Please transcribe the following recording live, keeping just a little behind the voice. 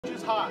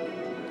hot.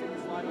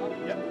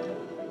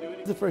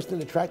 Yep. The first thing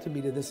that attracted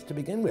me to this to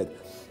begin with,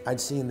 I'd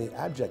seen the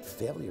abject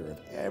failure of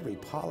every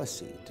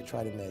policy to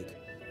try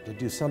to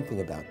do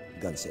something about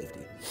gun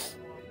safety.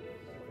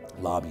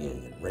 Lobbying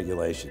and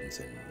regulations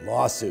and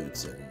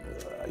lawsuits and,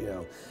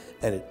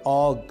 and it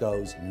all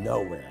goes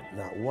nowhere.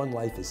 Not one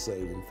life is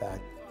saved. In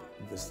fact,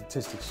 the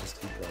statistics just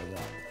keep going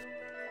up.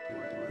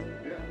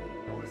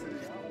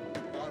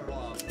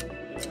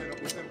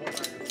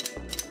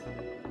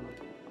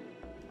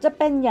 จะ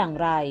เป็นอย่าง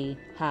ไร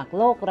หาก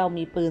โลกเรา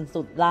มีปืน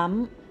สุดล้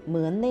ำเห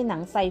มือนในหนั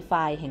งไซไฟ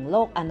แห่งโล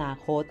กอนา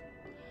คต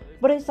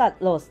บริษัท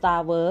โหลด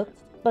Star Work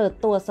เปิด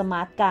ตัวสม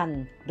าร์ทกัน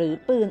หรือ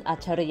ปืนอัจ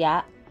ฉริยะ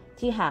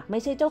ที่หากไม่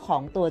ใช่เจ้าขอ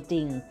งตัวจ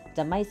ริงจ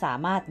ะไม่สา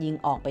มารถยิง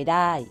ออกไปไ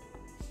ด้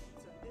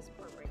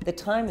The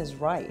time is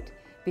right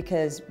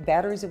because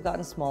batteries have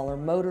gotten smaller,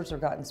 motors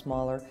have gotten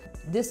smaller.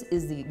 This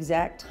is the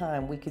exact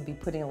time we could be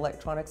putting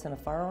electronics in a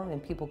firearm and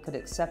people could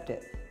accept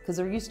it because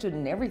they're used to it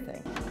in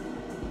everything.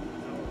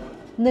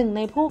 หนึ่งใ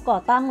นผู้ก่อ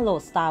ตั้งโหล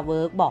ด Star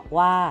Work บอก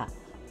ว่า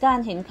การ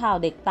เห็นข่าว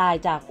เด็กตาย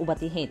จากอุบั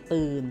ติเหตุ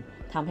ปืน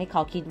ทำให้เข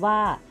าคิดว่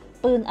า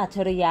ปืนอัจฉ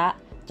ริยะ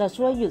จะ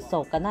ช่วยหยุดโศ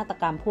กนาฏ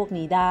กรรมพวก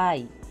นี้ได้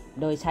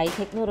โดยใช้เ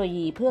ทคโนโล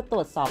ยีเพื่อตร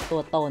วจสอบตั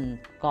วตน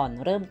ก่อน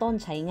เริ่มต้น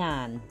ใช้งา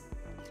น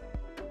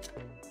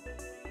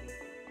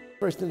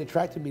First thing that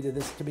attracted me to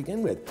this to begin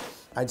with,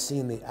 I'd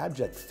seen the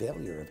abject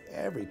failure of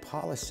every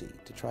policy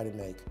to try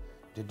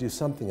to do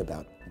something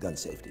about gun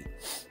safety.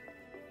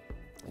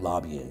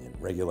 Lobbying and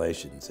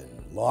regulations and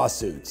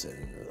lawsuits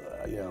and,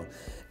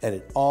 and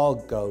it all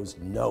goes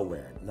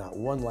nowhere. Not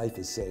one life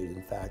is saved.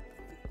 In fact,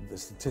 the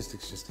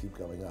statistics just keep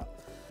going up.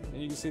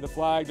 And you can see the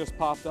flag just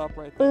popped up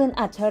right there. ปืน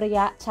อัจฉริย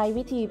ะใช้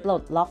วิธีปล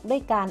ดล็อกด้ว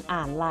ยการ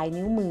อ่านลาย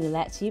นิ้วมือแล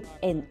ะชิป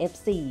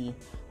NFC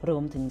รว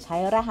มถึงใช้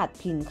รหัส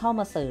พินเข้า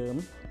มาเสริม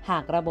หา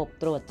กระบบ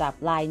ตรวจจับ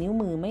ลายนิ้ว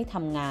มือไม่ท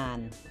ำงาน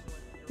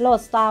โหล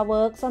ด Star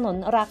Work สนุน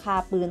ราคา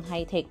ปืนไฮ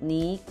เทค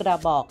นี้กระ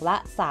บอกละ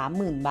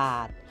 30,000 บา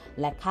ท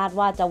และคาด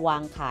ว่าจะวา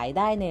งขายไ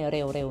ด้ใน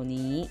เร็วๆ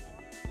นี้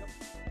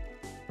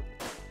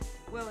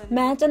แ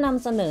ม้จะน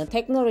ำเสนอเท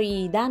คโนโล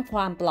ยีด้านคว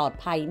ามปลอด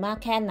ภัยมาก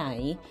แค่ไหน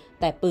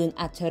แต่ปืน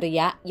อัจฉริ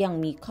ยะยัง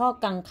มีข้อ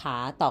กังขา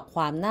ต่อค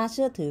วามน่าเ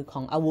ชื่อถือข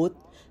องอาวุธ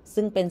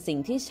ซึ่งเป็นสิ่ง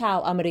ที่ชาว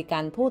อเมริกั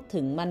นพูด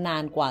ถึงมานา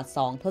นกว่า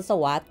2 ทศ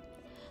วรรษ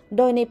โ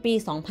ดยในปี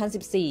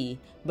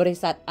 2014 บริ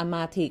ษัทอม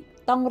าทิก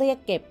ต้องเรียก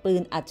เก็บปื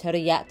นอัจฉ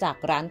ริยะจาก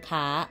ร้าน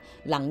ค้า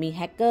หลังมีแ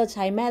ฮกเกอร์ใ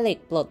ช้แม่เหล็ก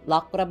ปลดล็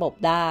อกระบบ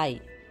ได้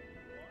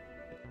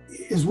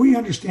As we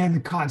understand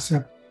the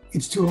concept,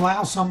 it's to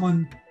allow someone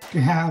to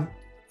have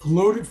a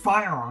loaded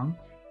firearm,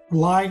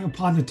 relying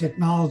upon the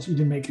technology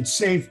to make it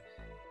safe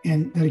and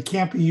that it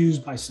can't be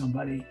used by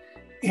somebody.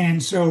 And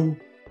so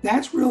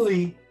that's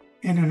really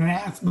an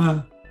anathema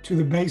to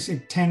the basic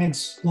tenets,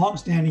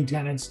 longstanding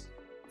tenets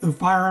of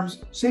firearms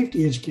safety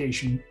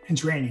education and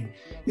training,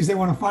 is that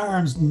when a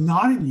firearm is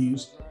not in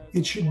use,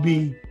 it should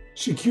be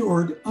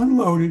secured,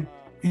 unloaded,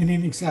 and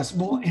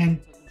inaccessible, and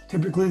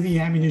typically the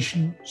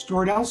ammunition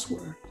stored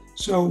elsewhere.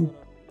 So,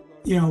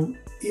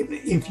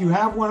 if you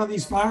have one of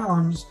these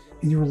firearms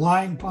and you're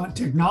relying upon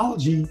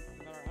technology,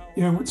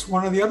 it's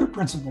one of the other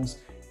principles.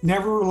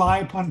 Never rely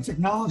upon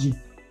technology.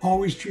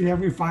 Always treat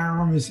every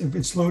firearm as if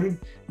it's loaded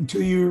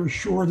until you're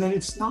sure that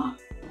it's not.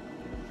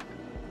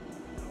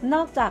 น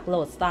อกจากโหล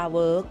ด Star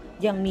Work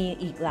ยังมี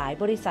อีกหลาย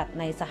บริษัท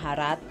ในสห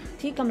รัฐ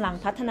ที่กำลัง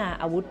พัฒนา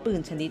อาวุธปื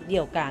นชนิดเดี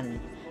ยวกัน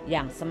อ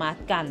ย่าง Smart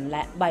Gun แล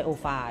ะ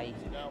Biofile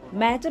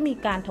แม้จะมี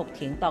การถกเ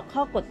ถียงต่อข้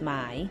อกฎหม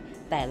าย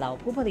แต่เหล่า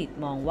ผู้ผลิต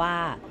มองว่า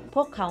พ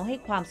วกเขาให้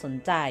ความสน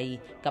ใจ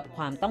กับค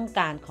วามต้องก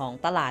ารของ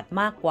ตลาด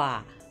มากกว่า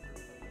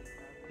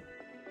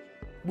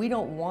We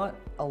don't want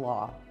a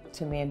law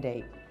to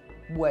mandate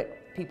what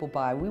people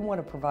buy. We want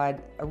to provide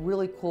a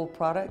really cool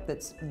product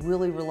that's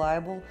really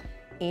reliable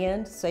and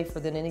safer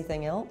than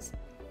anything else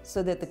so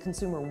that the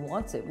consumer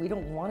wants it. We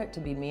don't want it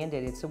to be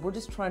mandated. So we're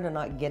just trying to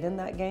not get in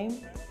that game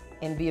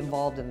and be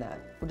involved in that.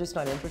 We're just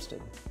not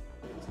interested.